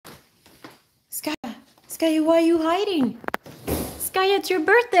Skaya, why are you hiding? Skaya, it's your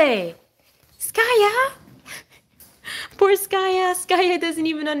birthday. Skaya. Poor Skaya. Skaya doesn't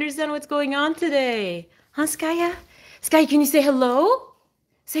even understand what's going on today. Huh, Skaya? Skaya, can you say hello?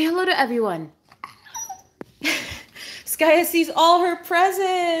 Say hello to everyone. Skaya sees all her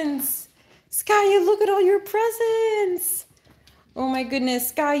presents. Skaya, look at all your presents. Oh my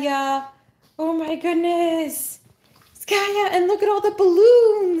goodness, Skaya. Oh my goodness. Skaya, and look at all the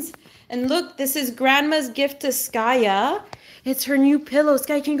balloons. And look, this is Grandma's gift to Skaya. It's her new pillow.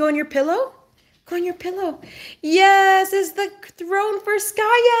 Skaya, can you go on your pillow? Go on your pillow. Yes, it's the throne for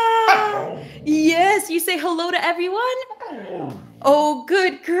Skaya. Yes, you say hello to everyone. Oh,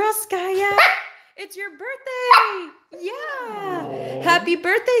 good girl, Skaya. It's your birthday. Yeah. Happy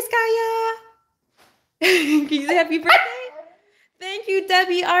birthday, Skaya. Can you say happy birthday? Thank you,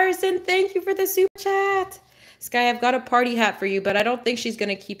 Debbie Arson. Thank you for the super chat. Skye, I've got a party hat for you, but I don't think she's going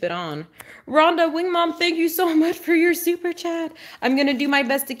to keep it on. Rhonda Wingmom, thank you so much for your super chat. I'm going to do my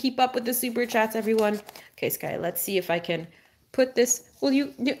best to keep up with the super chats, everyone. Okay, Skye, let's see if I can put this. Will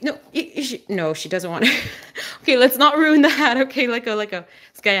you? No, she doesn't want it. Okay, let's not ruin the hat. Okay, let go.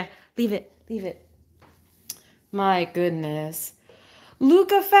 Skye, leave it. My goodness.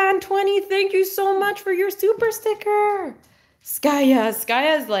 Luca Fan 20, thank you so much for your super sticker.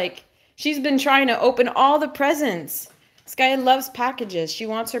 Skaya's like, she's been trying to open all the presents. Skaya loves packages. She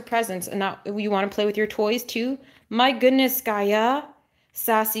wants her presents. And now you want to play with your toys too? My goodness, Skaya.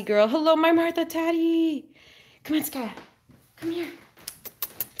 Sassy girl. Hello, my Martha Tatty. Come on, Skaya. Come here.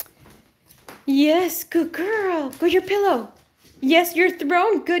 Yes, good girl. Go your pillow. Yes, your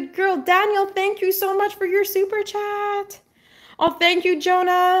throne. Good girl. Daniel, thank you so much for your super chat. Oh, thank you,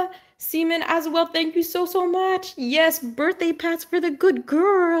 Jonah. Seaman as well. Thank you so much. Yes, birthday pats for the good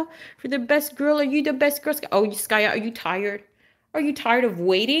girl. For the best girl. Are you the best girl? Oh, Skaya, are you tired? Are you tired of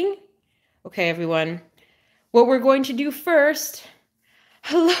waiting? Okay, everyone. What we're going to do first.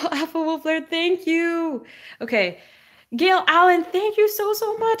 Hello, Alpha Wolfler. Thank you. Okay. Gail Allen, thank you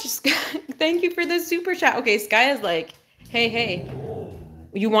so much. Thank you for the super chat. Okay, Skaya's like, hey.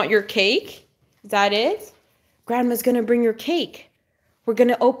 You want your cake? Is that it? Grandma's gonna bring your cake. We're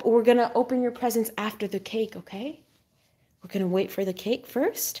gonna open your presents after the cake, okay? We're gonna wait for the cake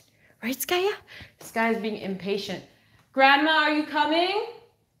first, right, Skaya? Skaya's being impatient. Grandma, are you coming?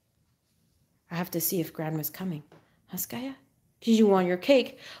 I have to see if Grandma's coming, huh, Skaya? Did you want your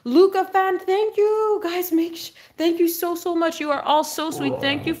cake? Luca Fan, thank you, guys. Thank you so much. You are all so sweet.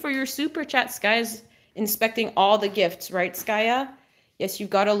 Thank you for your super chat. Skaya's inspecting all the gifts, right, Skaya? Yes, you've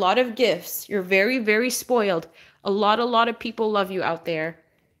got a lot of gifts. You're very spoiled. A lot of people love you out there.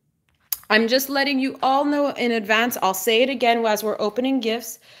 I'm just letting you all know in advance. I'll say it again as we're opening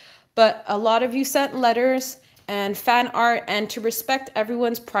gifts. But a lot of you sent letters and fan art, and to respect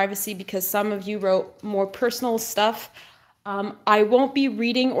everyone's privacy, because some of you wrote more personal stuff, I won't be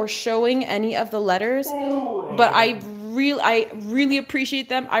reading or showing any of the letters, but I really appreciate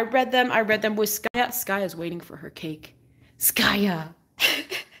them. I read them with Skaya. Skaya's waiting for her cake. Skaya.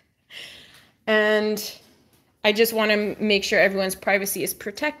 And I just want to make sure everyone's privacy is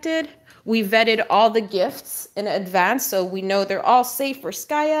protected. We vetted all the gifts in advance, so we know they're all safe for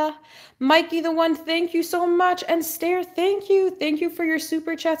Skaya. Mikey the One, thank you so much. And Stare, thank you. Thank you for your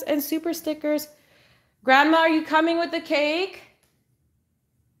super chats and super stickers. Grandma, are you coming with the cake?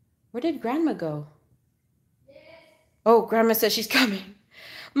 Where did Grandma go? Yes. Oh, Grandma says she's coming.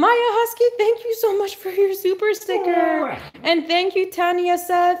 Maya Husky, thank you so much for your super sticker. And thank you, Tanya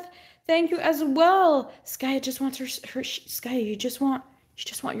Seth. Thank you as well. Skaya just wants her Skaya, you just want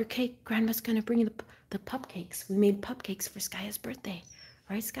your cake. Grandma's gonna bring you the pupcakes. We made pupcakes for Skaya's birthday.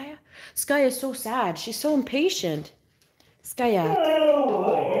 Right, Skaya? Skaya's so sad. She's so impatient. Skaya.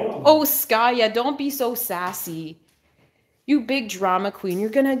 Oh, Skaya, don't be so sassy. You big drama queen. You're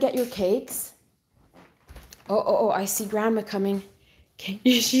gonna get your cakes. Oh, I see Grandma coming.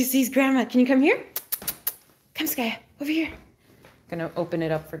 She sees Grandma. Can you come here? Come, Skaya, over here. I'm gonna open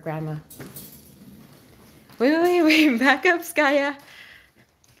it up for Grandma. Wait. Back up, Skaya.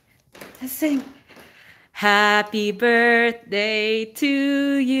 Let's sing. Happy birthday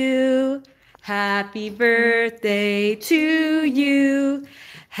to you. Happy birthday to you.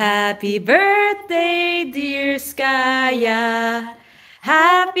 Happy birthday, dear Skaya.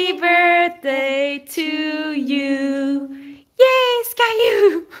 Happy birthday to you. Yay,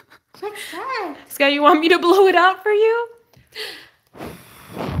 Skyu! What's that? Skye, you want me to blow it out for you?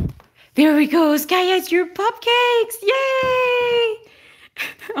 There we go, Skye, it's your pupcakes! Yay!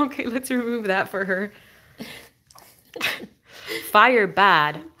 Okay, let's remove that for her. Fire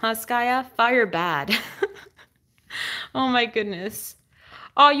bad, huh, Skaya? Fire bad. Oh my goodness.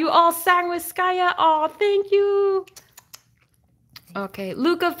 Oh, you all sang with Skaya. Oh, thank you. Okay,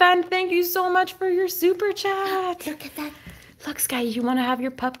 Luca fan, thank you so much for your super chat. Look at that. Look, Skaya, you want to have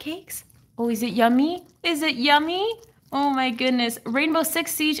your pupcakes? Oh, is it yummy? Is it yummy? Oh my goodness. Rainbow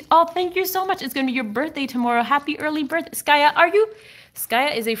Six Siege. Oh, thank you so much. It's going to be your birthday tomorrow. Happy early birthday. Skaya, are you?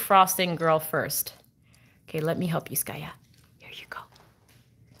 Skaya is a frosting girl first. Okay, let me help you, Skaya. Here you go.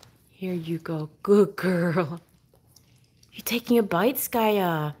 Here you go. Good girl. You taking a bite,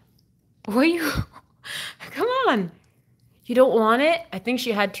 Skaya? What are you? Come on. You don't want it? I think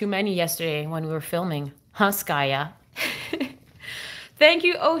she had too many yesterday when we were filming. Huh, Skaya? Thank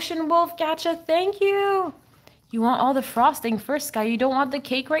you, Ocean Wolf Gacha. Thank you. You want all the frosting first, Skaya. You don't want the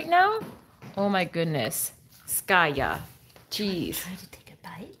cake right now? Oh my goodness. Skaya. Jeez. Try to take a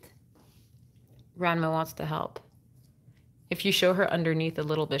bite. Ranma wants to help. If you show her underneath a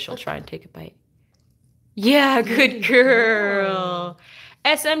little bit, she'll try and take a bite. Yeah, good girl.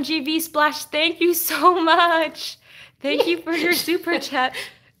 SMGV Splash, thank you so much. Thank you for your super chat.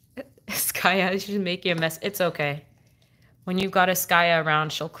 Skaya, she's making a mess. It's okay. When you've got a Skaya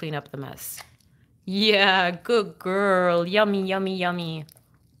around, she'll clean up the mess. Yeah, good girl. Yummy, yummy, yummy.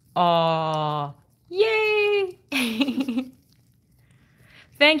 Aw. Yay.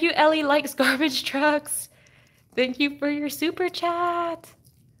 Thank you, Ellie Likes Garbage Trucks. Thank you for your super chat.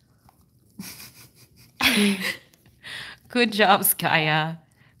 Good job, Skaya.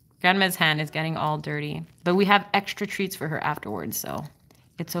 Grandma's hand is getting all dirty. But we have extra treats for her afterwards, so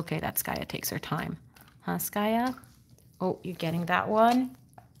it's okay that Skaya takes her time. Huh, Skaya? Oh, you're getting that one?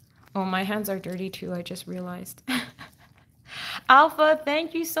 Oh, my hands are dirty too, I just realized. Alpha,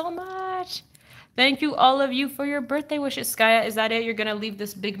 thank you so much. Thank you, all of you, for your birthday wishes. Skaya, is that it? You're going to leave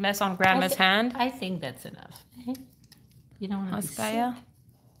this big mess on Grandma's hand? I think that's enough. You don't want to Skaya?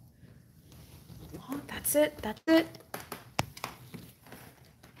 Oh, that's it. That's it.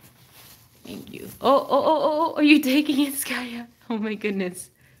 Thank you. Oh, are you taking it, Skaya? Oh my goodness.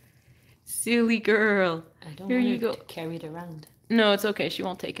 Silly girl. I don't Here want you her go. to carry it around. No, it's okay. She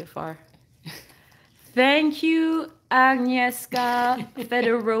won't take it far. Thank you, Agnieszka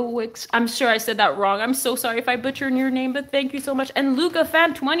Fedorowicz. I'm sure I said that wrong. I'm so sorry if I butchered your name, but thank you so much. And Luca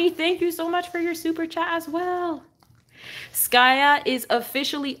Fan 20, thank you so much for your super chat as well. Skaya is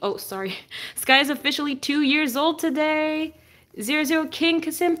officially, Skaya is officially 2 years old today. 00 King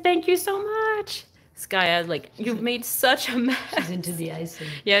Kasim, thank you so much. Skaya, like, you've made such a mess. She's into the icing.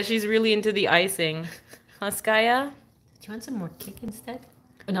 Yeah, she's really into the icing. Huh, Skaya? Do you want some more cake instead?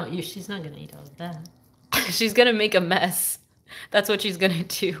 Oh, no, she's not going to eat all of that. She's going to make a mess. That's what she's going to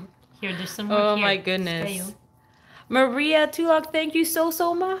do. Here, there's some more. Oh, here. my goodness. Maria Tulok, thank you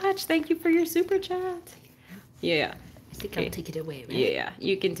so much. Thank you for your super chat. Yeah. I think I'll take it away, right? Yeah,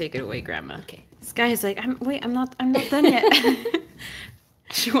 you can take it away, Grandma. Okay. Sky's like, I'm not done yet.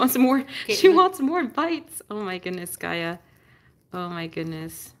 She wants more. Okay, She wants more bites. Oh my goodness, Skaya. Oh my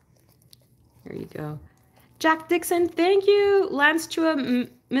goodness. Here you go. Jack Dixon, thank you. Lance Chua,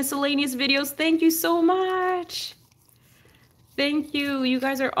 miscellaneous videos, thank you so much. Thank you. You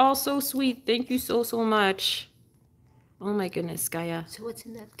guys are all so sweet. Thank you so much. Oh my goodness, Skaya. So what's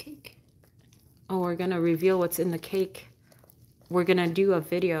in that cake? Oh, we're gonna reveal what's in the cake. We're gonna do a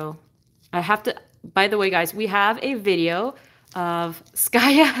video. I have to, by the way, guys, we have a video of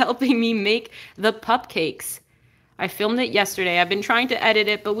Skaya helping me make the pupcakes. I filmed it yesterday. I've been trying to edit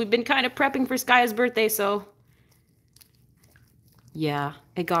it, but we've been kind of prepping for Skaya's birthday, so yeah,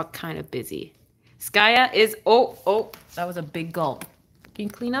 it got kind of busy. Skaya is, oh, that was a big gulp. Can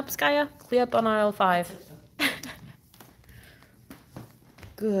you clean up, Skaya? Clean up on aisle 5.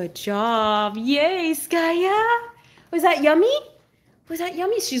 Good job. Yay, Skaya. Was that yummy? Was that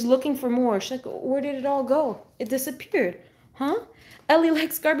yummy? She's looking for more. She's like, where did it all go? It disappeared. Huh? Ellie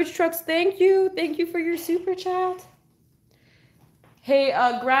Likes Garbage Trucks, thank you. Thank you for your super chat. Hey,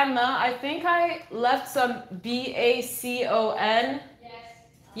 Grandma, I think I left some BACON. Yes.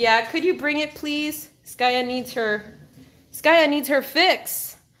 Yeah, could you bring it, please? Skaya needs her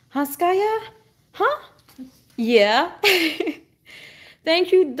fix. Huh, Skaya? Huh? Yeah.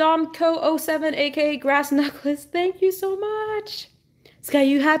 Thank you, Domco07, aka Grass Knuckles. Thank you so much. Skaya,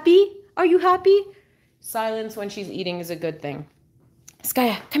 you happy? Are you happy? Silence when she's eating is a good thing.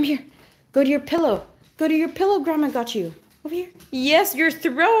 Skaya, come here. Go to your pillow. Go to your pillow, Grandma got you. Over here. Yes, your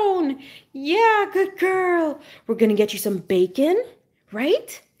throne. Yeah, good girl. We're gonna get you some bacon,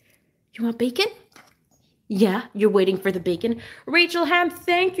 right? You want bacon? Yeah, you're waiting for the bacon. Rachel Ham,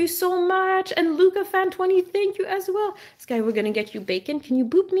 thank you so much. And Luca Fan 20, thank you as well. Skaya, we're gonna get you bacon. Can you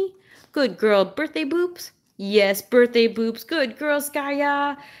boop me? Good girl. Birthday boops? Yes, birthday boops. Good girl,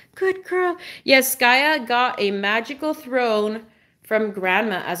 Skaya. Good girl. Yes, Skaya got a magical throne from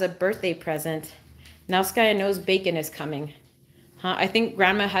Grandma as a birthday present. Now Skaya knows bacon is coming. Huh? I think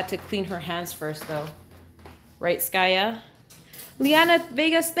Grandma had to clean her hands first, though. Right, Skaya? Liana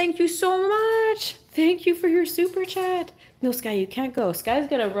Vegas, thank you so much. Thank you for your super chat. No, Skaya, you can't go. Skaya's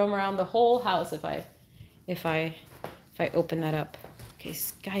gonna roam around the whole house if I open that up. Okay,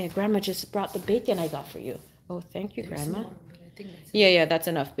 Skaya, Grandma just brought the bacon I got for you. Oh, thank you, Grandma. Yeah, that's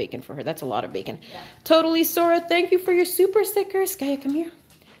enough bacon for her. That's a lot of bacon. Yeah. Totally, Sora. Thank you for your super sticker. Skaya, come here.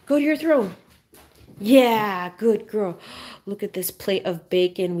 Go to your throne. Yeah, good girl. Look at this plate of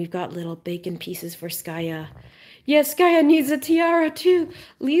bacon. We've got little bacon pieces for Skaya. Yes, Skaya needs a tiara too.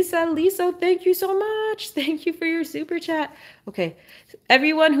 Lisa, thank you so much. Thank you for your super chat. Okay,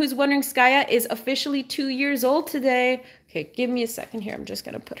 everyone who's wondering, Skaya is officially 2 years old today. Okay, give me a second here. I'm just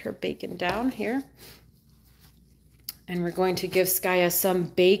going to put her bacon down here. And we're going to give Skaya some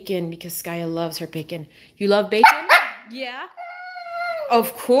bacon because Skaya loves her bacon. You love bacon? Yeah.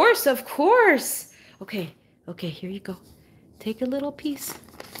 Of course, of course. Okay, here you go. Take a little piece.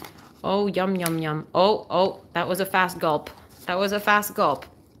 Oh, yum, yum, yum. Oh, that was a fast gulp. That was a fast gulp.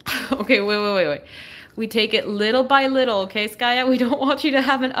 Okay, wait. We take it little by little, okay, Skaya? We don't want you to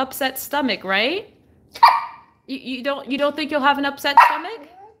have an upset stomach, right? You don't think you'll have an upset stomach?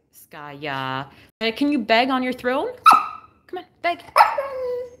 Skaya. Can you beg on your throne? Come on, beg.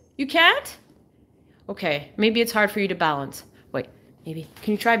 You can't? Okay, maybe it's hard for you to balance. Wait, maybe.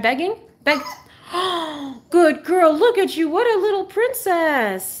 Can you try begging? Beg. Oh, good girl. Look at you. What a little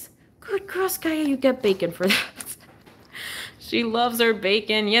princess. Good girl, Skaya. You get bacon for that. She loves her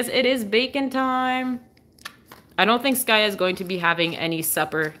bacon. Yes, it is bacon time. I don't think Skaya is going to be having any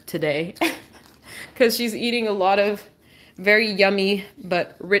supper today because she's eating a lot of very yummy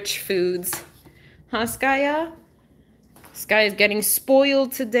but rich foods. Huh, Skaya? Skaya's getting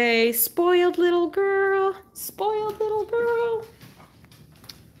spoiled today. Spoiled little girl. Spoiled little girl.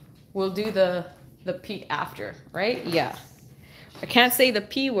 We'll do the P after, right? Yeah. I can't say the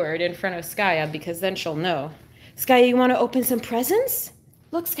P word in front of Skaya because then she'll know. Skaya, you want to open some presents?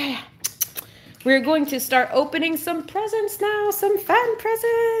 Look, Skaya. We're going to start opening some presents now. Some fan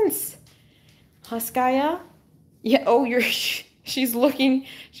presents. Huh, Skaya? Yeah, oh, she's looking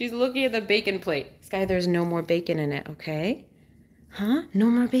at the bacon plate. Skaya, there's no more bacon in it, okay? Huh? No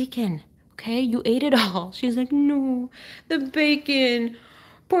more bacon. Okay, you ate it all. She's like, no, the bacon.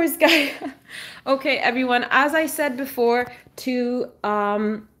 Poor Skaya. Okay, everyone, as I said before, to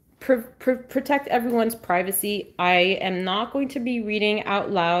protect everyone's privacy, I am not going to be reading out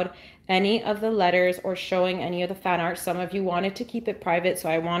loud any of the letters or showing any of the fan art. Some of you wanted to keep it private, so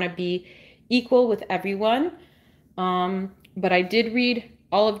I want to be equal with everyone. But I did read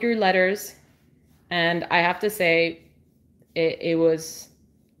all of your letters, and I have to say, it was,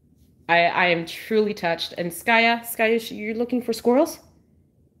 I am truly touched. And Skaya, you're looking for squirrels?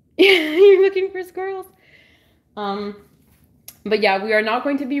 You're looking for squirrels? But yeah, we are not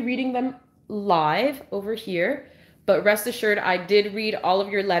going to be reading them live over here, but rest assured, I did read all of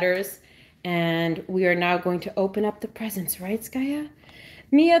your letters, and we are now going to open up the presents, right, Skaya?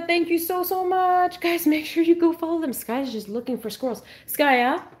 Mia, thank you so much. Guys, make sure you go follow them. Skaya's just looking for squirrels.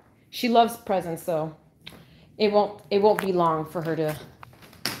 Skaya, she loves presents, so it won't be long for her to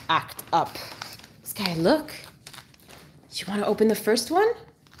act up. Skaya, look. You want to open the first one?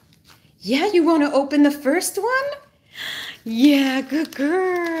 Yeah, you want to open the first one? Yeah, good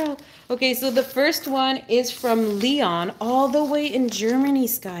girl. Okay, so the first one is from Leon, all the way in Germany,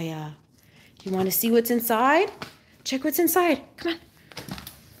 Skaya. You want to see what's inside? Check what's inside. Come on.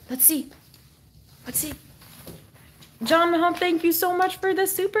 Let's see. John Mahon, thank you so much for the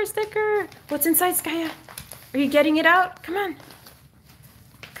super sticker. What's inside, Skaya? Are you getting it out? Come on.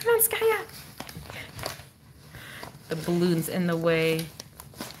 Come on, Skaya. The balloon's in the way.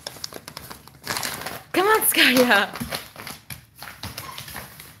 Come on, Skaya.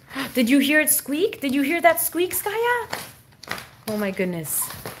 Did you hear it squeak? Did you hear that squeak, Skaya? Oh my goodness.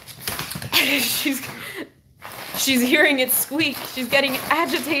 She's hearing it squeak. She's getting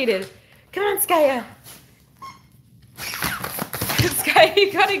agitated. Come on, Skaya. Skaya,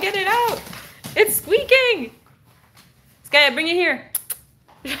 you gotta get it out. It's squeaking. Skaya, bring it here.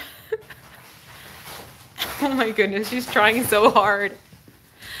 Oh my goodness, she's trying so hard.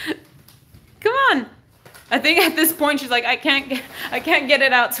 Come on. I think at this point she's like, I can't get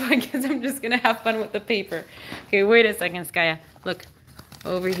it out, so I guess I'm just gonna have fun with the paper. Okay, wait a second, Skaya. Look,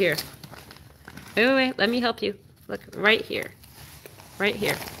 over here. Wait, let me help you. Look, right here. Right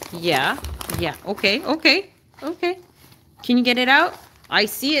here. Yeah. Okay. Can you get it out? I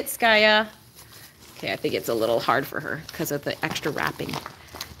see it, Skaya. Okay, I think it's a little hard for her because of the extra wrapping. Do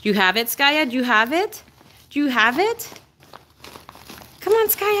you have it, Skaya? Do you have it? Come on,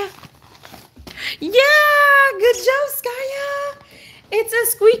 Skaya. Yeah, good job, Skaya. It's a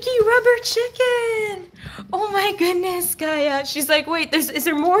squeaky rubber chicken. Oh my goodness, Skaya. She's like, wait, is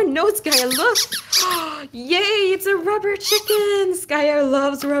there more? No, Skaya, look. Yay, it's a rubber chicken. Skaya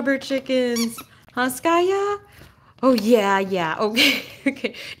loves rubber chickens. Huh, Skaya? Oh, yeah. Okay,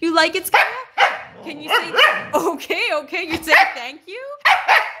 okay. You like it, Skaya? Can you say that? Okay. You say thank you?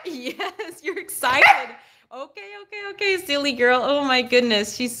 Yes, you're excited. Okay, silly girl. Oh my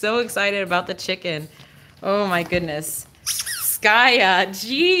goodness. She's so excited about the chicken. Oh my goodness. Skaya,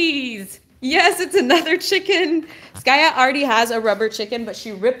 jeez. Yes, it's another chicken. Skaya already has a rubber chicken, but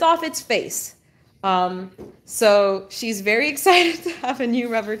she ripped off its face. So she's very excited to have a new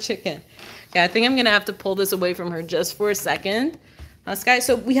rubber chicken. Yeah, I think I'm gonna have to pull this away from her just for a second. Skaya,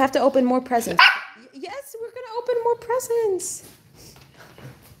 so we have to open more presents. Yes, we're gonna open more presents.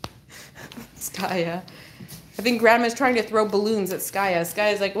 Skaya. I think Grandma's trying to throw balloons at Skaya.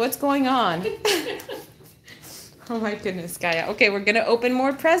 Skaya's like, what's going on? Oh my goodness, Skaya. Okay, we're gonna open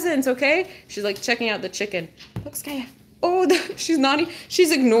more presents, okay? She's like checking out the chicken. Look, Skaya. Oh, she's naughty.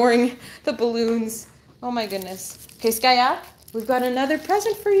 She's ignoring the balloons. Oh my goodness. Okay, Skaya, we've got another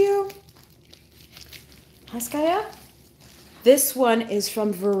present for you. Huh, Skaya? This one is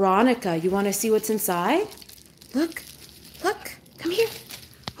from Veronica. You want to see what's inside? Look. Come here.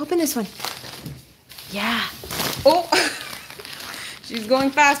 Open this one. Yeah. Oh, she's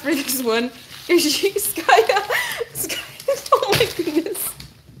going fast for this one. Here she is, Skaya. Oh my goodness.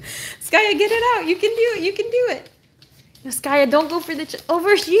 Skaya, get it out. You can do it. No, Skaya, don't go for the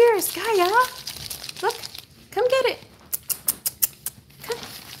over here, Skaya. Look, come get it. Come.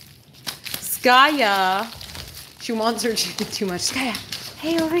 Skaya. She wants her chicken too much. Skaya,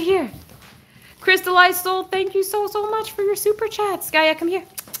 hey, over here. Crystallized Soul, thank you so much for your super chat. Skaya, come here.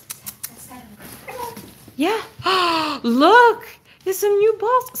 Yeah. Look, there's some new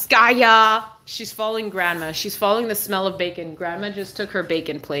balls. Skaya. She's following Grandma. She's following the smell of bacon. Grandma just took her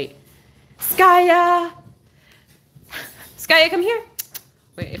bacon plate. Skaya. Skaya, come here.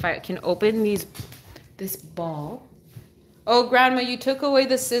 Wait, if I can open this ball. Oh, Grandma, you took away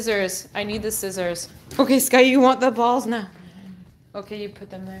the scissors. I need the scissors. Okay, Skaya, you want the balls now? Okay, you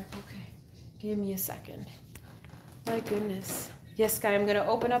put them there. Okay. Give me a second. My goodness. Yes, Skaya, I'm going to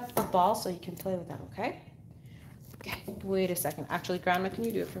open up the ball so you can play with them, okay? Okay, wait a second. Actually, Grandma, can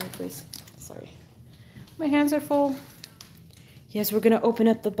you do it for me, please? Sorry. My hands are full. Yes, we're going to open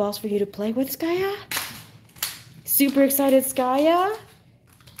up the balls for you to play with, Skaya. Super excited, Skaya.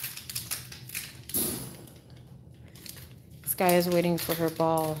 Skaya's waiting for her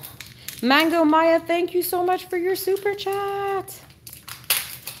ball. Mango Maya, thank you so much for your super chat.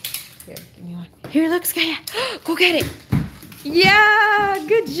 Here, give me one. Here, look, Skaya. Go get it. Yeah,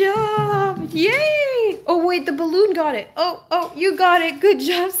 good job. Yay. Oh, wait, the balloon got it. Oh, you got it. Good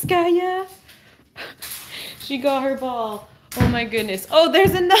job, Skaya. She got her ball. Oh, my goodness. Oh,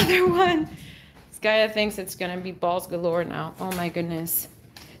 there's another one. Skaya thinks it's going to be balls galore now. Oh, my goodness.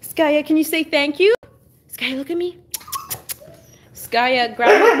 Skaya, can you say thank you? Skaya, look at me. Skaya,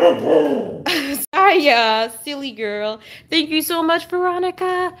 Grandma. Skaya, silly girl. Thank you so much,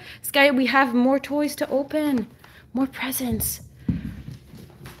 Veronica. Skaya, we have more toys to open. More presents.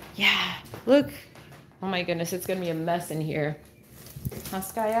 Yeah, look. Oh my goodness, it's gonna be a mess in here. Huh,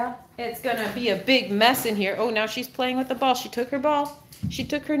 Skaya? It's gonna be a big mess in here. Oh, now she's playing with the ball. She took her ball. She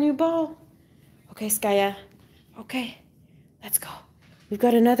took her new ball. Okay, Skaya. Okay, let's go. We've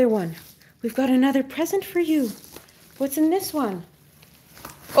got another one. We've got another present for you. What's in this one?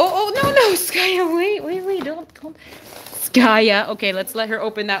 Oh, no, Skaya, wait, don't. Skaya, okay, let's let her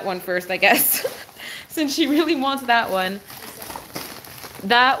open that one first, I guess. Since she really wants that one.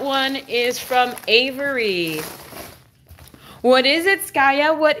 That one is from Avery. What is it,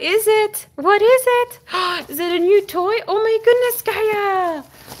 Skaya? What is it? What is it? Is it a new toy? Oh my goodness, Skaya.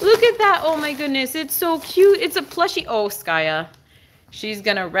 Look at that. Oh my goodness, it's so cute. It's a plushie. Oh, Skaya. She's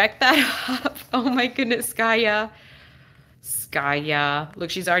gonna wreck that up. Oh my goodness, Skaya. Skaya. Look,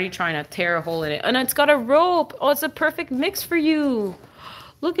 she's already trying to tear a hole in it. And it's got a rope. Oh, it's a perfect mix for you.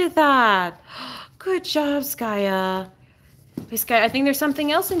 Look at that. Good job, Skaya. Hey, Skaya, I think there's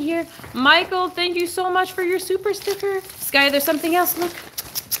something else in here. Michael, thank you so much for your super sticker. Skaya, there's something else. Look,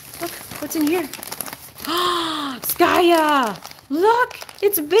 what's in here? Skaya, look,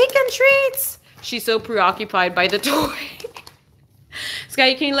 it's bacon treats. She's so preoccupied by the toy.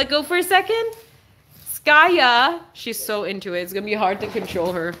 Skaya, can you let go for a second? Skaya, she's so into it. It's gonna be hard to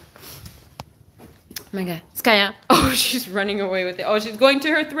control her. Oh my God, Skaya. Oh, she's running away with it. Oh, she's going to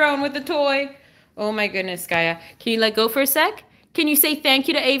her throne with the toy. Oh my goodness, Skaya. Can you let go for a sec? Can you say thank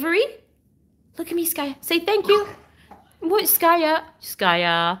you to Avery? Look at me, Skaya. Say thank you. What, Skaya?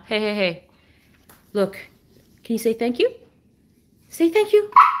 Skaya. Hey, hey, hey. Look. Can you say thank you? Say thank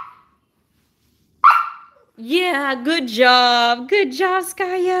you. Yeah, good job. Good job,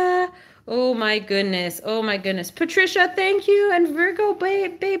 Skaya. Oh my goodness. Oh my goodness. Patricia, thank you. And Virgo,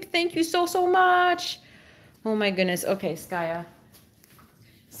 babe, thank you so, so much. Oh my goodness. Okay, Skaya.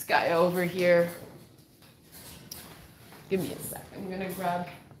 Skaya over here. Give me a sec.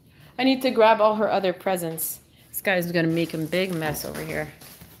 I need to grab all her other presents. This guy's gonna make a big mess over here.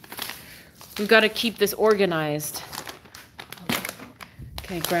 We've got to keep this organized.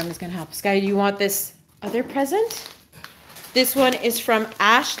 Okay, Grandma's gonna help. Sky, do you want this other present? This one is from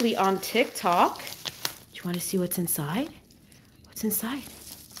Ashley on TikTok. Do you want to see what's inside? What's inside?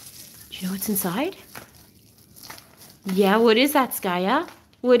 Do you know what's inside? Yeah, what is that, Skaya?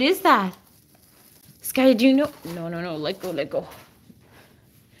 What is that? Skaya, do you know? No, let go.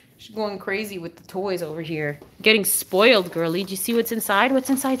 She's going crazy with the toys over here. Getting spoiled, girly. Do you see what's inside? What's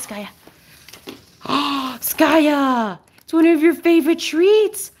inside, Skaya? Oh, Skaya! It's one of your favorite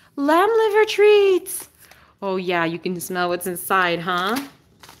treats. Lamb liver treats. Oh, yeah, you can smell what's inside, huh?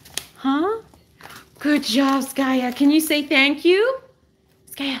 Huh? Good job, Skaya. Can you say thank you?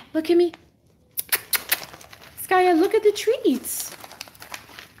 Skaya, look at me. Skaya, look at the treats.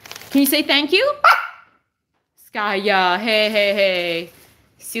 Can you say thank you? Skaya, hey.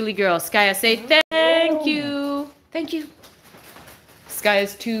 Silly girl. Skaya, say thank you. Thank you.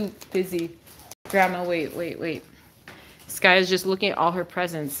 Skaya's too busy. Grandma, wait. Skaya's just looking at all her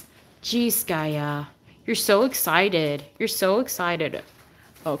presents. Gee, Skaya, you're so excited. You're so excited.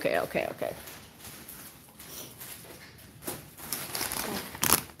 Okay.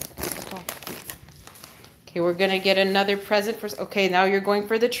 Okay, we're gonna get another present for. Okay, now you're going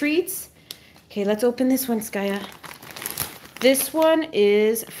for the treats. Okay, let's open this one, Skaya. This one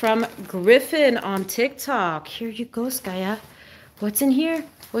is from Griffin on TikTok. Here you go, Skaya. What's in here?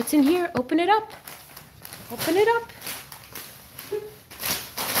 What's in here? Open it up. Open it up.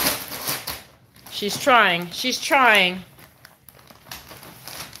 She's trying.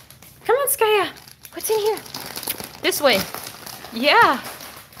 Come on, Skaya. What's in here? This way. Yeah.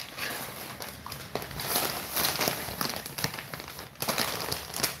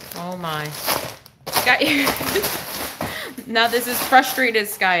 Oh my. Skaya. Now this is frustrated,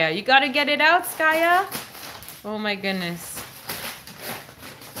 Skaya. You gotta get it out, Skaya. Oh my goodness.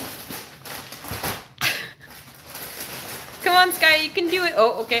 Come on, Skaya, you can do it.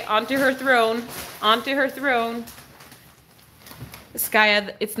 Oh, okay, onto her throne.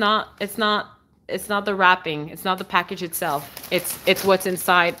 Skaya, it's not the wrapping. It's not the package itself. It's what's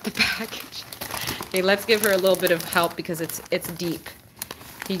inside the package. Okay, let's give her a little bit of help because it's deep.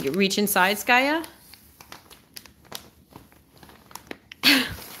 Can you reach inside, Skaya?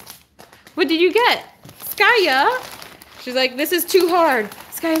 What did you get? Skaya? She's like, this is too hard.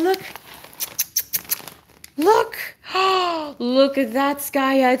 Skaya, look. Look. Oh, look at that,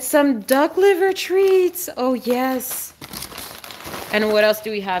 Skaya. It's some duck liver treats. Oh, yes. And what else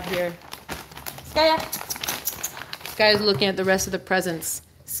do we have here? Skaya. Skaya's looking at the rest of the presents.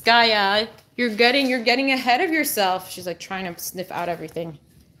 Skaya, you're getting ahead of yourself. She's like trying to sniff out everything.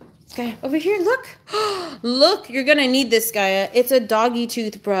 Skaya, over here, look. Look, you're gonna need this, Skaya. It's a doggy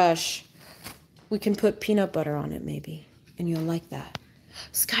toothbrush. We can put peanut butter on it, maybe. And you'll like that.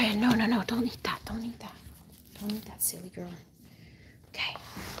 Skaya, no. Don't eat that. Don't eat that, silly girl. Okay.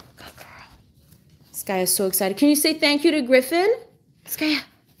 Good girl. Skaya's so excited. Can you say thank you to Griffin? Skaya.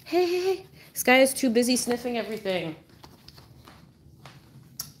 Hey. Skaya's too busy sniffing everything.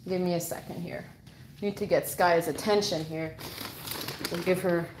 Give me a second here. Need to get Skaya's attention here. We'll give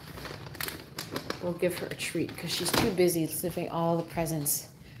her a treat because she's too busy sniffing all the presents.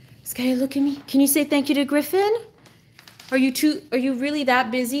 Skaya, look at me. Can you say thank you to Griffin? Are you really that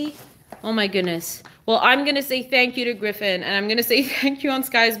busy? Oh my goodness. Well, I'm going to say thank you to Griffin, and I'm going to say thank you on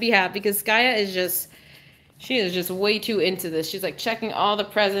Skaya's behalf because Skaya is just way too into this. She's like checking all the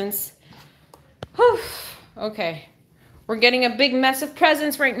presents. Whew. Okay. We're getting a big mess of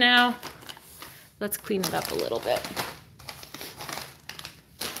presents right now. Let's clean it up a little bit.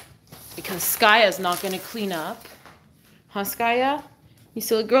 Because Skaya's not going to clean up. Huh, Skaya? You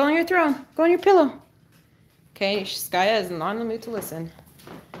still a girl on your throne. Go on your pillow. Okay, Skaya is not in the mood to listen.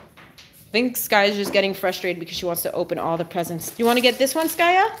 I think Skaya's just getting frustrated because she wants to open all the presents. Do you want to get this one,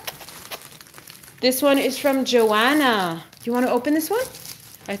 Skaya? This one is from Joanna. Do you want to open this one?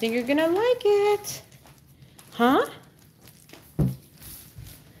 I think you're going to like it. Huh?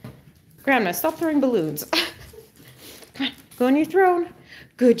 Grandma, stop throwing balloons. Come on, go on your throne.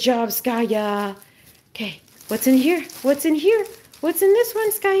 Good job, Skaya. Okay, what's in here? What's in here? What's in this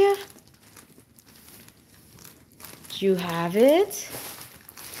one, Skaya? You have it.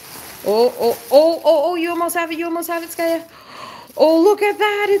 Oh, you almost have it. You almost have it, Skaya. Oh, look at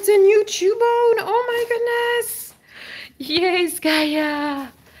that. It's a new chew bone. Oh my goodness. Yay, Skaya.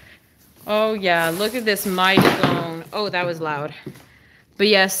 Oh yeah, look at this mighty bone. Oh, that was loud. But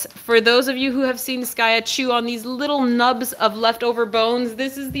yes, for those of you who have seen Skaya chew on these little nubs of leftover bones,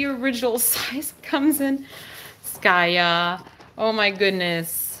 this is the original size it comes in. Skaya. Oh my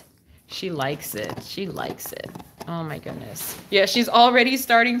goodness. She likes it. She likes it. Oh my goodness. Yeah, she's already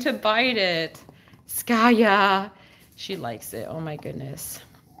starting to bite it. Skaya. She likes it. Oh my goodness.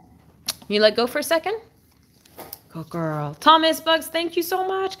 You let go for a second? Go girl. Thomas Bugs, thank you so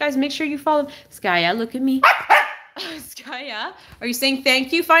much. Guys, make sure you follow. Skaya, look at me. Skaya, are you saying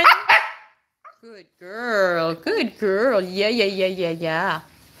thank you finally? Good girl. Good girl. Yeah.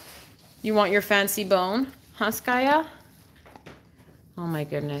 You want your fancy bone? Huh, Skaya? Oh my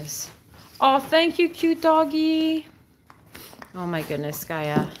goodness. Oh, thank you, cute doggy. Oh my goodness,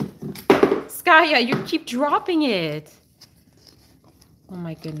 Skaya. Skaya, you keep dropping it. Oh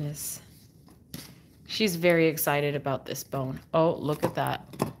my goodness. She's very excited about this bone. Oh, look at that.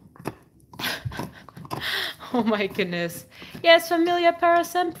 Oh my goodness. Yes, familia para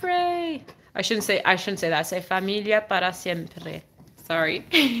siempre. I shouldn't say that. Say familia para siempre. Sorry.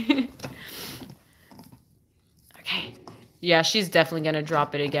 Okay. Yeah, she's definitely going to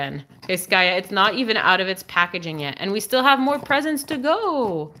drop it again. Okay, Skaya, it's not even out of its packaging yet. And we still have more presents to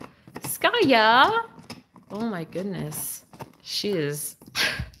go. Skaya. Oh my goodness. She is...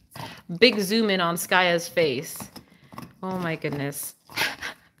 Big zoom in on Skaya's face. Oh my goodness.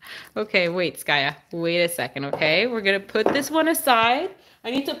 Okay, wait, Skaya. Wait a second, okay? We're going to put this one aside. I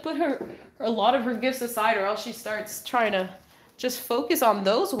need to put a lot of her gifts aside or else she starts trying to just focus on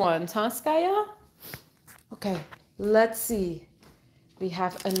those ones, huh, Skaya? Okay. Let's see. We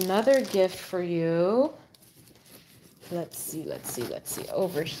have another gift for you. Let's see.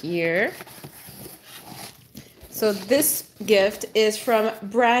 Over here. So this gift is from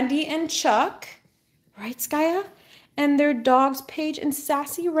Brandy and Chuck. Right, Skaya? And their dogs, Paige and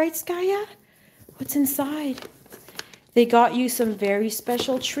Sassy. Right, Skaya? What's inside? They got you some very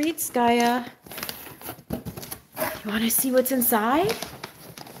special treats, Skaya. You want to see what's inside?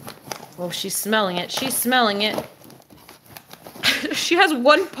 Oh, she's smelling it. She's smelling it. She has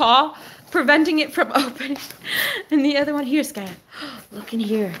one paw preventing it from opening. And the other one here, Skaya. Look in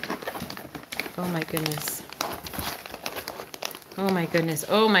here. Oh my goodness. Oh my goodness.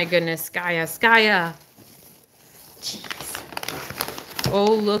 Oh my goodness. Skaya. Jeez.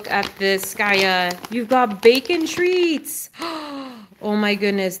 Oh, look at this, Skaya. You've got bacon treats. Oh my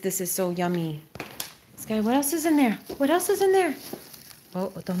goodness. This is so yummy. Skaya, what else is in there? What else is in there?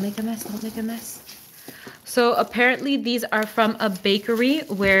 Oh, don't make a mess. Don't make a mess. So apparently these are from a bakery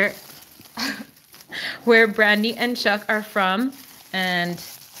where Brandy and Chuck are from. And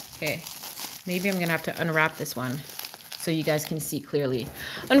okay, maybe I'm gonna have to unwrap this one so you guys can see clearly.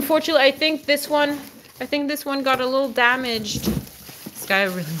 Unfortunately, I think this one got a little damaged. This guy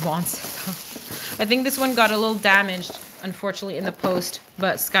really wants it though. I think this one got a little damaged, unfortunately, in the post.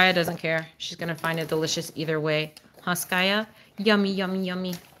 But Skaya doesn't care. She's gonna find it delicious either way. Huh, Skaya? Yummy, yummy,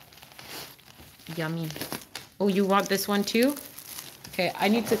 yummy. Yummy. Oh, you want this one too? Okay, I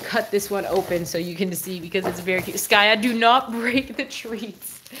need to cut this one open so you can see because it's very cute. Skaya, do not break the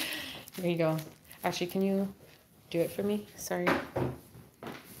treats. There you go. Actually, can you do it for me? Sorry.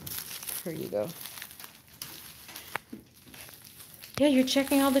 Here you go. Yeah, you're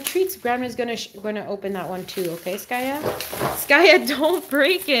checking all the treats. Grandma's gonna open that one too, okay, Skaya? Skaya, don't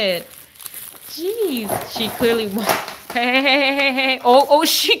break it. Jeez, she clearly won't. Hey. Oh,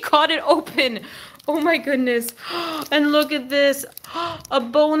 she got it open. Oh my goodness. And look at this. A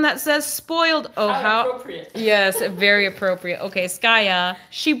bone that says spoiled. Oh, how appropriate. Yes, very appropriate. Okay, Skaya.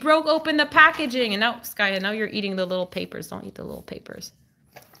 She broke open the packaging. And now, Skaya, now you're eating the little papers. Don't eat the little papers.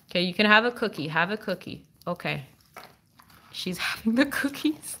 Okay, you can have a cookie. Have a cookie. Okay. She's having the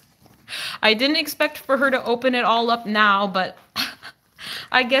cookies. I didn't expect for her to open it all up now, but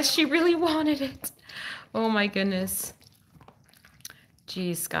I guess she really wanted it. Oh my goodness.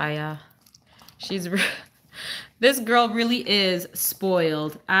 Geez, Skaya. This girl really is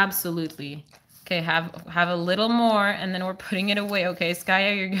spoiled. Absolutely. Okay, have a little more and then we're putting it away. Okay,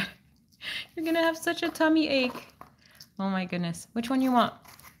 Skaya, you're gonna have such a tummy ache. Oh my goodness. Which one you want?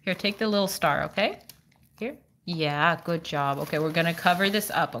 Here, take the little star, okay? Here. Yeah, good job. Okay, we're gonna cover this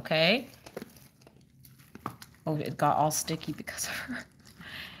up, okay? Oh, it got all sticky because of her.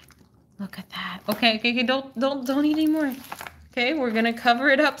 Look at that. Okay, don't eat anymore. Okay, we're gonna cover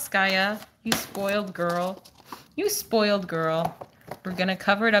it up, Skaya. You spoiled girl. You spoiled girl. We're gonna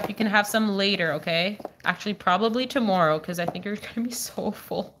cover it up. You can have some later, okay? Actually, probably tomorrow, because I think you're gonna be so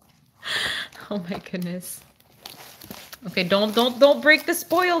full. Oh my goodness. Okay, don't break the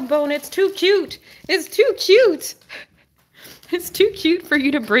spoiled bone. It's too cute. It's too cute. It's too cute for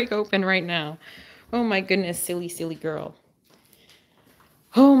you to break open right now. Oh my goodness, silly, silly girl.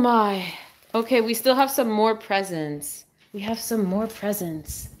 Oh my. Okay, we still have some more presents. We have some more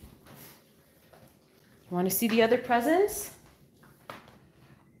presents. You want to see the other presents?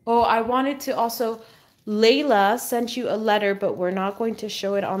 Oh, I wanted to also... Layla sent you a letter, but we're not going to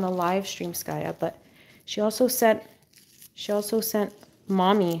show it on the live stream, Skaya. But she also sent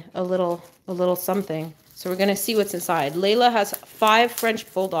Mommy a little something. So we're gonna see what's inside. Layla has 5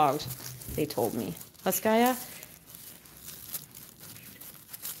 French bulldogs, they told me. Skaya?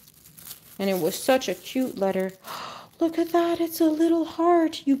 And it was such a cute letter. Look at that, it's a little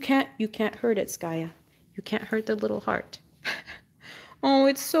heart. You can't hurt it, Skaya. You can't hurt the little heart. Oh,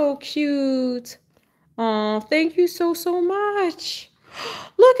 it's so cute. Oh, thank you so much.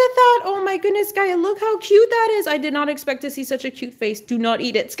 Look at that. Oh my goodness, Skaya, look how cute that is. I did not expect to see such a cute face. Do not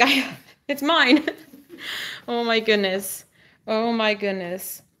eat it, Skaya. It's mine. Oh my goodness. Oh my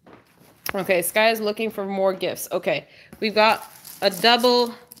goodness. Okay, Skaya's looking for more gifts. Okay, we've got a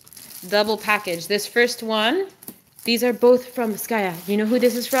double package. This first one, these are both from Skaya. You know who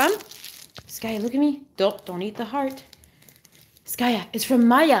this is from? Skaya, look at me. Don't eat the heart. Skaya, it's from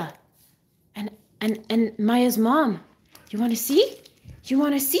Maya. And Maya's mom. You want to see? You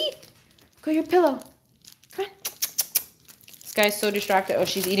want to see? Go your pillow. Come on. This guy's so distracted. Oh,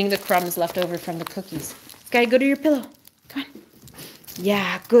 she's eating the crumbs left over from the cookies. Sky, go to your pillow. Come on.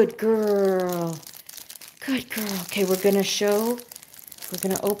 Yeah, good girl. Good girl. Okay, we're going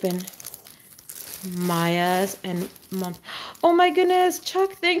to open Maya's and Mom. Oh my goodness,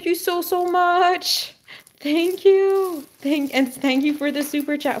 Chuck, thank you so much. Thank you. Thank you for the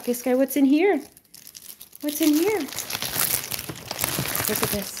super chat. Okay, Sky, what's in here? What's in here? Look at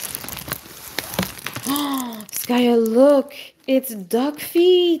this. Oh, Skaya, look. It's duck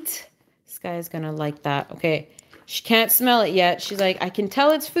feet. Skaya's gonna like that. Okay. She can't smell it yet. She's like, I can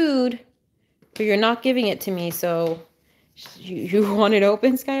tell it's food, but you're not giving it to me, so you want it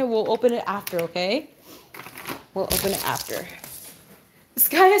open, Skaya? We'll open it after, okay? We'll open it after.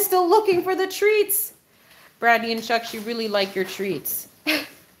 Skaya's still looking for the treats. Brandy and Chuck, you really like your treats.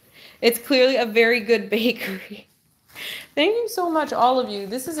 It's clearly a very good bakery. Thank you so much, all of you.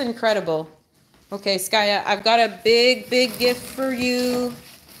 This is incredible. Okay, Skaya, I've got a big gift for you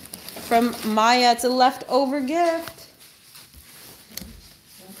from Maya. It's a leftover gift.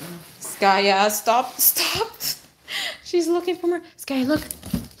 Skaya, stop. She's looking for more. Skaya, look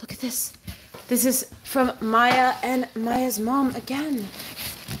at this. This is from Maya and Maya's mom again.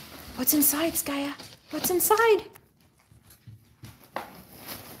 What's inside, Skaya? What's inside?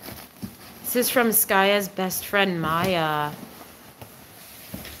 This is from Skaya's best friend, Maya.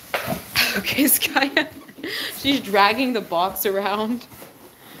 Okay, Skaya. She's dragging the box around.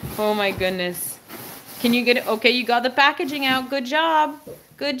 Oh my goodness. Can you get it? Okay, you got the packaging out. Good job.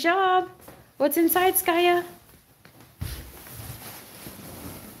 Good job. What's inside, Skaya?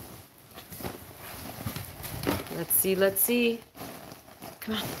 Let's see.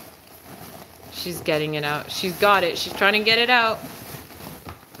 Come on. She's getting it out. She's got it. She's trying to get it out.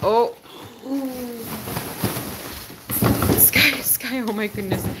 Oh. Sky, oh my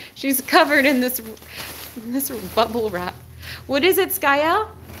goodness. She's covered in this bubble wrap. What is it, Skaya?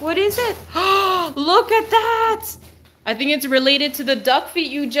 What is it? Oh, look at that. I think it's related to the duck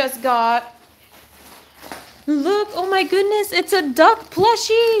feet you just got. Look, oh my goodness, it's a duck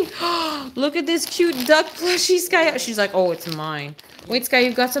plushie. Look at this cute duck plushie, Skaya. She's like, oh, it's mine. Wait, Skaya,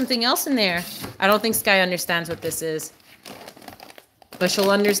 you've got something else in there. I don't think Skaya understands what this is. But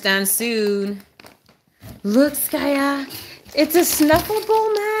she'll understand soon. Look, Skaya. It's a snuffle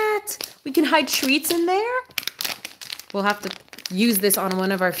bowl mat. We can hide treats in there. We'll have to use this on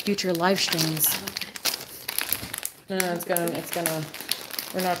one of our future live streams. No, we're not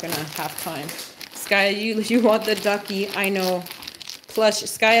gonna have time. Skaya, you want the ducky, I know. Plush,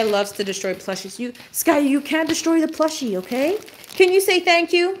 Skaya loves to destroy plushies. Skaya, you can't destroy the plushie, okay? Can you say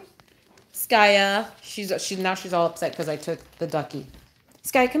thank you? Skaya, she's all upset because I took the ducky.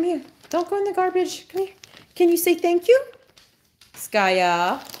 Skaya, come here. Don't go in the garbage. Come here. Can you say thank you?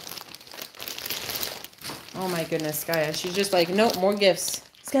 Skaya. Oh my goodness, Skaya. She's just like, nope, more gifts.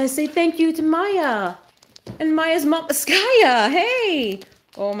 Skaya, say thank you to Maya. And Maya's mom. Skaya, hey.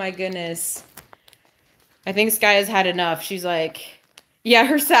 Oh my goodness. I think Skaya's had enough. She's like, yeah,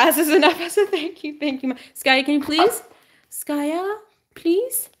 her sass is enough as a thank you. Thank you. Skaya, can you please? Skaya,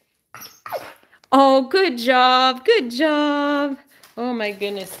 please? Oh, good job. Good job. Oh my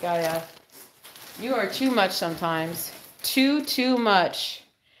goodness, Skaya. You are too much sometimes. Too much.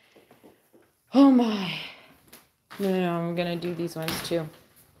 Oh my. No, I'm gonna do these ones too.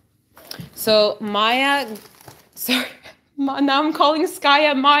 So Maya, sorry, now I'm calling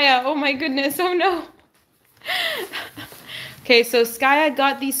Skaya Maya. Oh my goodness, oh no. Okay, so Skaya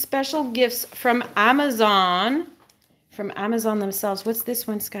got these special gifts from Amazon. From Amazon themselves. What's this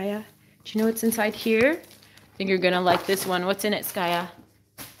one, Skaya? Do you know what's inside here? I think you're gonna like this one. What's in it, Skaya?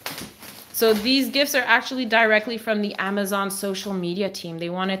 So these gifts are actually directly from the Amazon social media team. They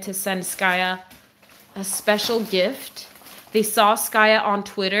wanted to send Skaya a special gift. They saw Skaya on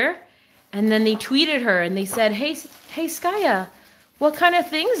Twitter, and then they tweeted her and they said, hey Skaya, what kind of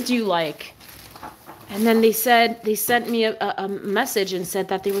things do you like? And then they sent me a message and said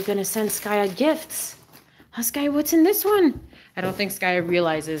that they were gonna send Skaya gifts. Oh, Skaya, what's in this one? I don't think Skaya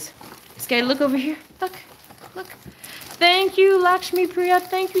realizes. Skaya, look over here. Look. Thank you, Lakshmi Priya.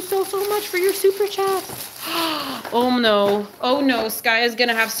 Thank you so much for your super chat. Oh no, Skaya's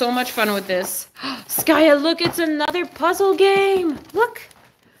gonna have so much fun with this. Skaya, look, it's another puzzle game. Look.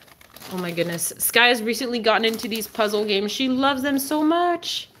 Oh my goodness, Skaya's recently gotten into these puzzle games. She loves them so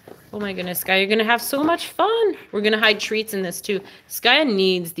much. Oh my goodness, Skaya, you're gonna have so much fun. We're gonna hide treats in this too. Skaya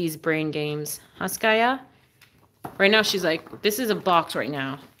needs these brain games. Huh, Skaya? Right now she's like, this is a box right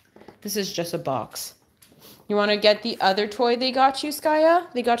now. This is just a box. You want to get the other toy they got you,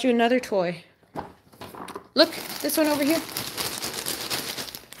 Skaya? They got you another toy. Look, this one over here.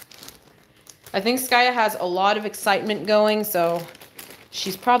 I think Skaya has a lot of excitement going, so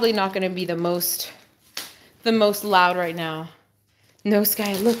she's probably not going to be the most loud right now. No,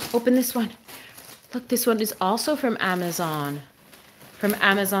 Skaya, look, open this one. Look, this one is also from Amazon. From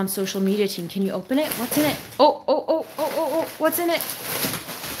Amazon social media team. Can you open it? What's in it? Oh, what's in it?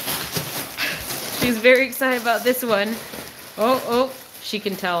 She's very excited about this one. Oh, she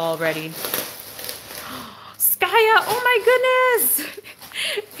can tell already. Skaya, oh my goodness!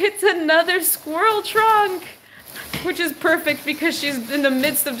 It's another squirrel trunk, which is perfect because she's in the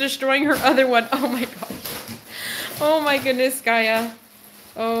midst of destroying her other one. Oh my gosh. Oh my goodness, Skaya.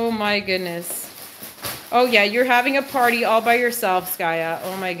 Oh my goodness. Oh yeah, you're having a party all by yourself, Skaya.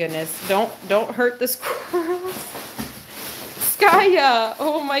 Oh my goodness. Don't hurt the squirrels. Skaya,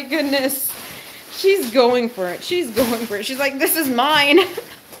 oh my goodness. She's going for it. She's like, this is mine.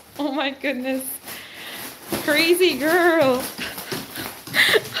 Oh my goodness. Crazy girl.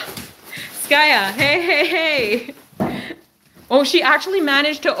 Skaya, hey. Oh, she actually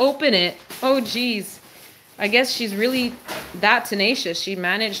managed to open it. Oh, geez. I guess she's really that tenacious. She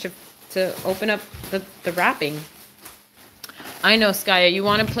managed to open up the wrapping. I know, Skaya, you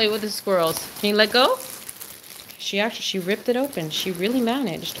want to play with the squirrels. Can you let go? She ripped it open. She really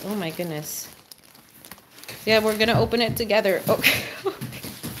managed. Oh my goodness. Yeah, we're gonna open it together. Okay.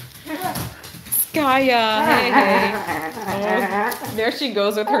 Skaya, hey. Oh, there she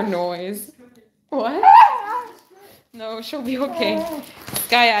goes with her noise. What? No, she'll be okay.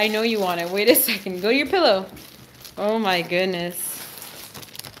 Skaya, I know you want it. Wait a second. Go to your pillow. Oh my goodness.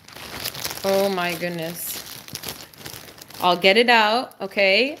 Oh my goodness. I'll get it out,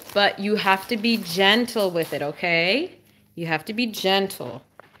 okay? But you have to be gentle with it, okay? You have to be gentle.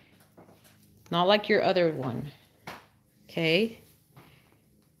 Not like your other one. Okay?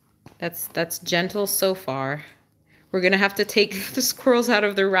 That's gentle so far. We're gonna have to take the squirrels out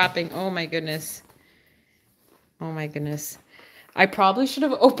of their wrapping. Oh my goodness. Oh my goodness. I probably should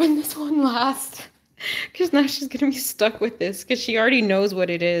have opened this one last. Because now she's gonna be stuck with this. Because she already knows what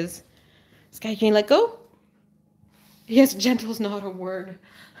it is. Skye, can you let go? Yes, gentle's not a word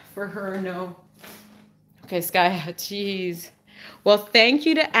for her, no. Okay, Skye, jeez. Well, thank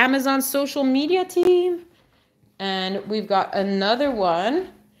you to Amazon social media team. And we've got another one.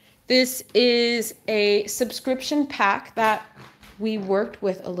 This is a subscription pack that we worked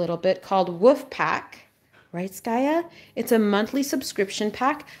with a little bit called Woof Pack. Right, Skaya? It's a monthly subscription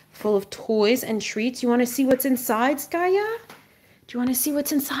pack full of toys and treats. You want to see what's inside, Skaya? Do you want to see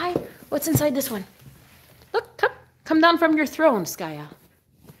what's inside? What's inside this one? Look, come down from your throne, Skaya.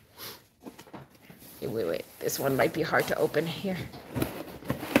 Okay, wait. This one might be hard to open here.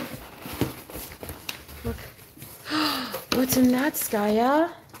 Look. What's in that,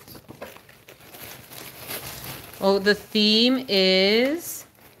 Skaya? Oh, the theme is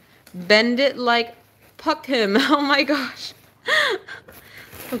bend it like puck him. Oh my gosh.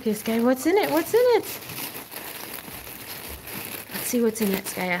 Okay, Skaya, what's in it? What's in it? Let's see what's in it,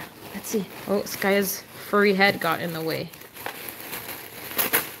 Skaya. Let's see. Oh, Skaya's furry head got in the way.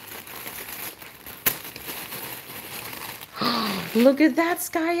 Look at that,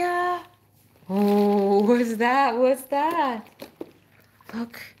 Skaya. Oh, what's that? What's that?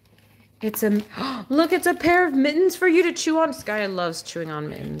 Look. It's a look, it's a pair of mittens for you to chew on. Skaya loves chewing on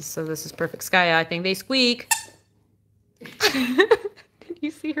mittens, so this is perfect. Skaya, I think they squeak. Did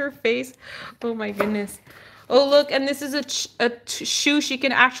you see her face? Oh my goodness. Oh look, and this is a shoe she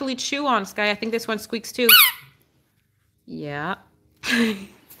can actually chew on. Skaya, I think this one squeaks too. Yeah.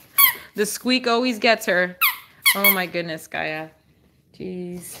 The squeak always gets her. Oh my goodness, Skaya.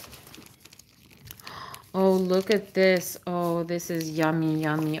 Jeez. Oh, look at this. Oh, this is yummy,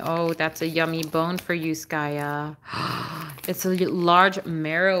 yummy. Oh, that's a yummy bone for you, Skaya. It's a large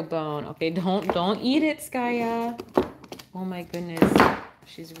marrow bone. Okay, don't eat it, Skaya. Oh my goodness.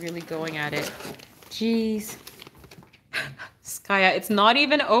 She's really going at it. Jeez. Skaya, it's not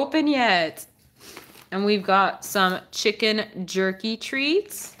even open yet. And we've got some chicken jerky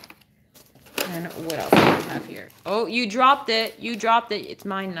treats. And what else do we have here? Oh, you dropped it. You dropped it. It's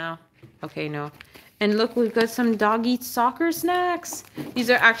mine now. Okay, no. And look, we've got some doggy soccer snacks.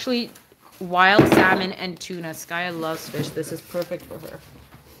 These are actually wild salmon and tuna. Skaya loves fish. This is perfect for her.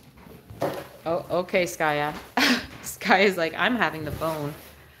 Oh, okay, Skaya. Skaya's like, I'm having the bone.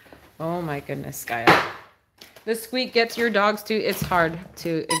 Oh my goodness, Skaya. The squeak gets your dogs too. It's hard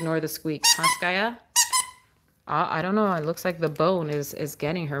to ignore the squeak. Huh, Skaya? I don't know. It looks like the bone is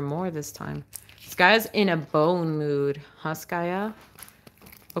getting her more this time. Skaya's in a bone mood. Huh, Skaya?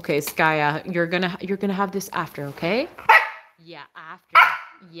 Okay, Skaya, you're gonna have this after, okay? Yeah, after.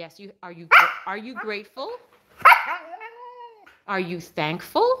 Yes, are you grateful? Are you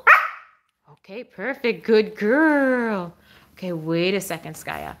thankful? Okay, perfect. Good girl. Okay, wait a second,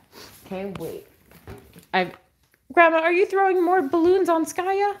 Skaya. Okay, wait. Grandma, are you throwing more balloons on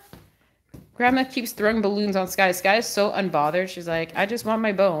Skaya? Grandma keeps throwing balloons on Skaya. Skaya's so unbothered. She's like, I just want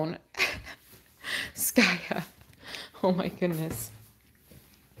my bone. Skaya. Oh my goodness.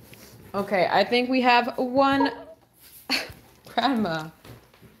 Okay, I think we have one. Grandma.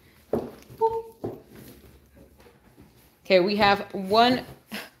 Okay, we have one.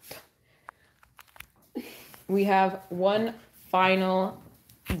 We have one final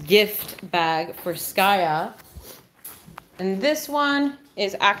gift bag for Skaya. And this one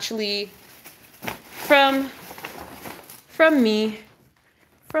is actually from me.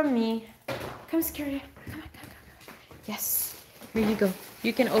 From me. Come, Skaya. Come on. Yes. Here you go.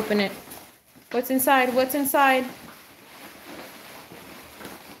 You can open it. What's inside? What's inside?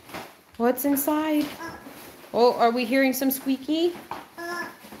 What's inside? Oh, are we hearing some squeaky?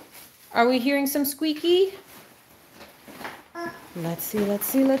 Are we hearing some squeaky? Let's see, let's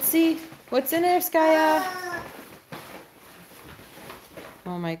see, let's see. What's in there, Skaya?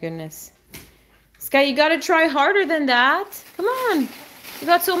 Oh my goodness. Skaya, you gotta try harder than that. Come on. You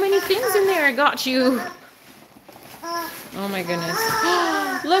got so many things in there. I got you. Oh my goodness.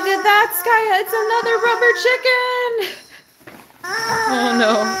 Look at that, Skaya. It's another rubber chicken. Oh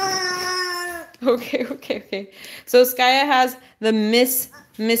no. Okay. So Skaya has the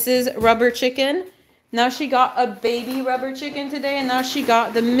Mrs. Rubber Chicken. Now she got a baby rubber chicken today, and now she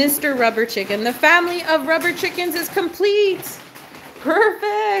got the Mr. Rubber Chicken. The family of rubber chickens is complete.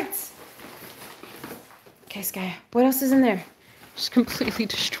 Perfect. Okay, Skaya, what else is in there? She's completely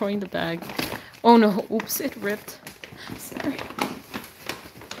destroying the bag. Oh no, oops, it ripped. Sorry.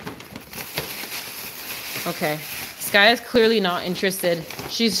 Okay, Skaya's clearly not interested.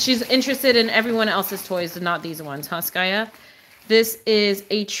 She's interested in everyone else's toys, and not these ones, huh, Skaya? This is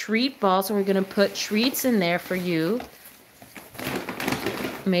a treat ball, so we're gonna put treats in there for you.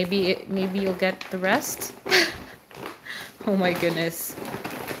 Maybe you'll get the rest. Oh my goodness.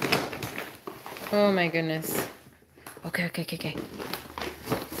 Oh my goodness. Okay.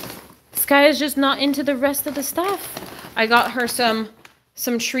 Skaya's just not into the rest of the stuff. I got her some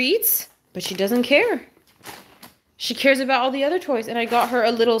treats, but she doesn't care. She cares about all the other toys, and I got her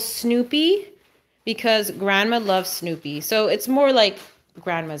a little Snoopy because Grandma loves Snoopy. So it's more like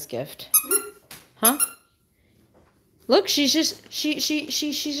Grandma's gift. Huh? Look, she's just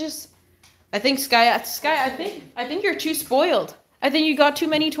I think Skaya, I think you're too spoiled. I think you got too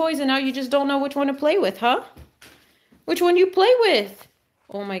many toys and now you just don't know which one to play with, huh? Which one you play with?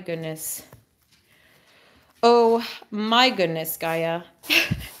 Oh my goodness. Oh my goodness, Skaya.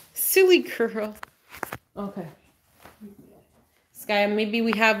 Silly girl. Okay. Skaya, maybe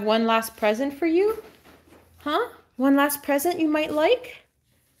we have one last present for you? Huh? One last present you might like?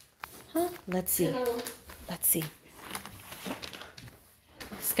 Huh? Let's see. Let's see.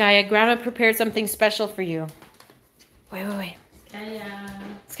 Skaya, Grandma prepared something special for you. Wait.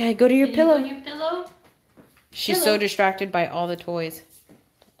 Skaya, go to your pillow. Go to your pillow? She's so distracted by all the toys.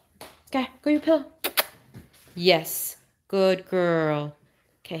 Skaya, go to your pillow. Yes. Good girl.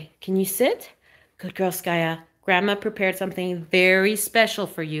 Okay, can you sit? Good girl, Skaya. Grandma prepared something very special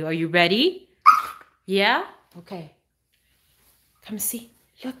for you. Are you ready? Yeah? Okay. Come see.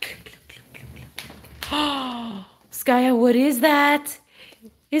 Look. Oh, Skaya, what is that?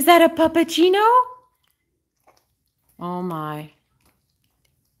 Is that a puppuccino? Oh my.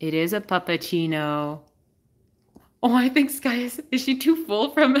 It is a puppuccino. Oh, I think Skaya is she too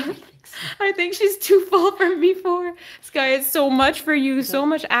full from it? I think she's too full from before. Skaya, it's so much for you. So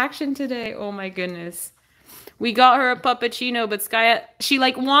much action today. Oh my goodness. We got her a puppuccino, but Skaya, she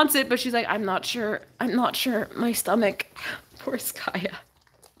like wants it, but she's like, I'm not sure. I'm not sure. My stomach. Poor Skaya.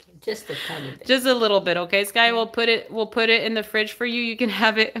 Just a tiny bit. Just a little bit, okay, Skaya. We'll put it in the fridge for you. You can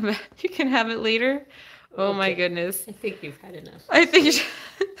have it. You can have it later. Oh Okay. My goodness. I think you've had enough. I think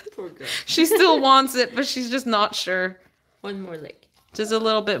Poor girl. she still wants it, but she's just not sure. One more lick. Just a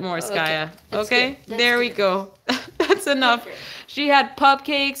little bit more, Skaya. Okay? There we go. That's enough. Okay. She had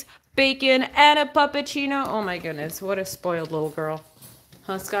pupcakes, bacon, and a puppuccino. Oh my goodness. What a spoiled little girl.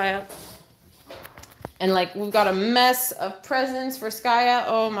 Huh, Skaya? And like, we've got a mess of presents for Skaya.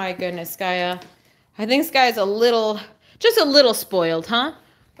 Oh my goodness, Skaya. I think Skaya's just a little spoiled, huh?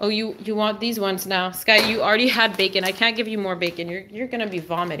 Oh, you want these ones now. Skaya, you already had bacon. I can't give you more bacon. You're going to be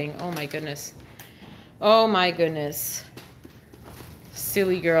vomiting. Oh my goodness. Oh my goodness.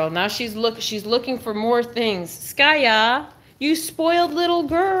 Silly girl. Now she's looking for more things. Skaya, you spoiled little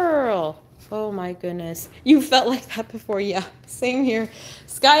girl. Oh my goodness. You felt like that before. Yeah, same here.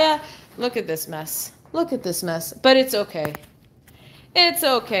 Skaya, look at this mess. Look at this mess. But it's okay. It's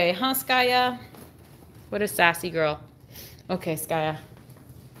okay, huh, Skaya? What a sassy girl. Okay, Skaya.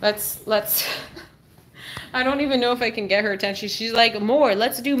 Let's I don't even know if I can get her attention. She's like, more.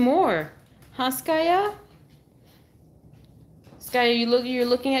 Let's do more. Huh, Skaya? Skaya, you're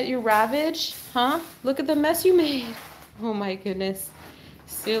looking at your ravage? Huh? Look at the mess you made. Oh my goodness.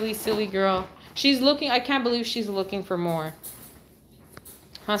 Silly, silly girl. She's looking, I can't believe she's looking for more.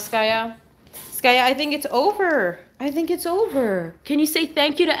 Huh, Skaya? Skaya, I think it's over. I think it's over. Can you say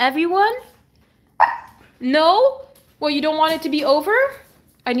thank you to everyone? No? Well, you don't want it to be over?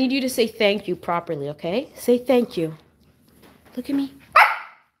 I need you to say thank you properly, okay? Say thank you. Look at me.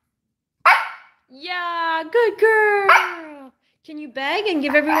 Yeah, good girl. Can you beg and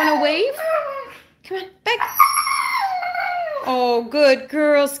give everyone a wave? Come on, beg. Oh, good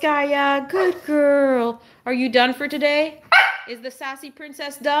girl, Skaya. Good girl. Are you done for today? Is the sassy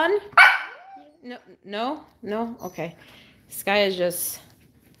princess done? No? Okay. Skaya's just,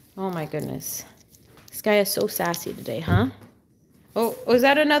 oh my goodness. Skaya's so sassy today, huh? Oh, was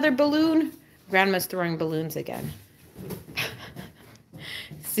that another balloon? Grandma's throwing balloons again.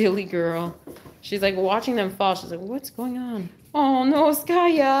 Silly girl. She's like watching them fall. She's like, what's going on? Oh no,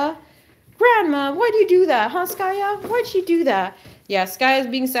 Skaya. Grandma, why'd you do that? Huh, Skaya? Why'd she do that? Yeah, Skaya's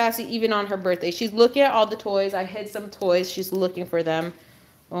being sassy even on her birthday. She's looking at all the toys. I hid some toys. She's looking for them.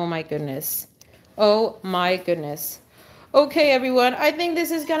 Oh my goodness. Oh my goodness. Okay, everyone. I think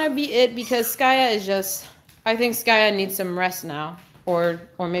this is going to be it because Skaya is just... I think Skaya needs some rest now. Or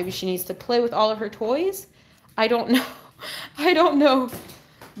maybe she needs to play with all of her toys. I don't know. I don't know.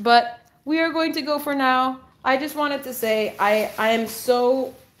 But we are going to go for now. I just wanted to say I am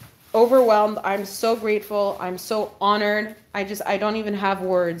so overwhelmed. I'm so grateful. I'm so honored. I don't even have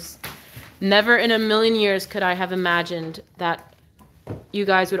words. Never in a million years could I have imagined that you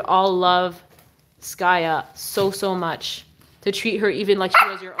guys would all love Skaya so much. To treat her even like she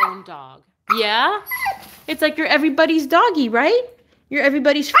was your own dog. Yeah? It's like you're everybody's doggy, right? You're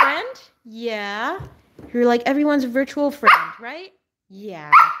everybody's friend? Yeah. You're like everyone's virtual friend, right?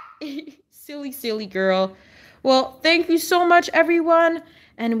 Yeah. Silly, silly girl. Well, thank you so much, everyone.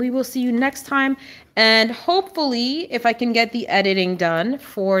 And we will see you next time. And hopefully, if I can get the editing done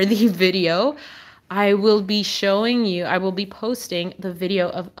for the video, I will be posting the video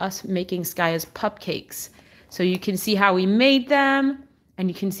of us making Skaya's pupcakes. So you can see how we made them, and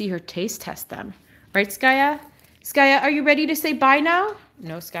you can see her taste test them. Right, Skaya? Skaya, are you ready to say bye now?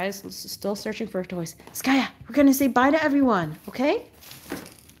 No, Skaya's still searching for her toys. Skaya, we're going to say bye to everyone, okay?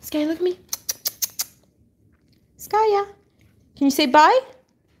 Skaya, look at me. Skaya, can you say bye?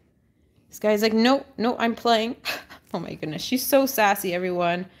 Skaya's like, no, I'm playing. Oh my goodness, she's so sassy,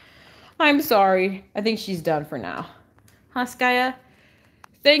 everyone. I'm sorry. I think she's done for now. Huh, Skaya?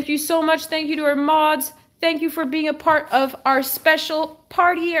 Thank you so much. Thank you to our mods. Thank you for being a part of our special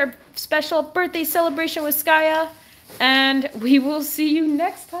party, our special birthday celebration with Skaya. And we will see you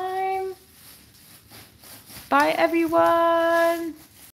next time. Bye, everyone.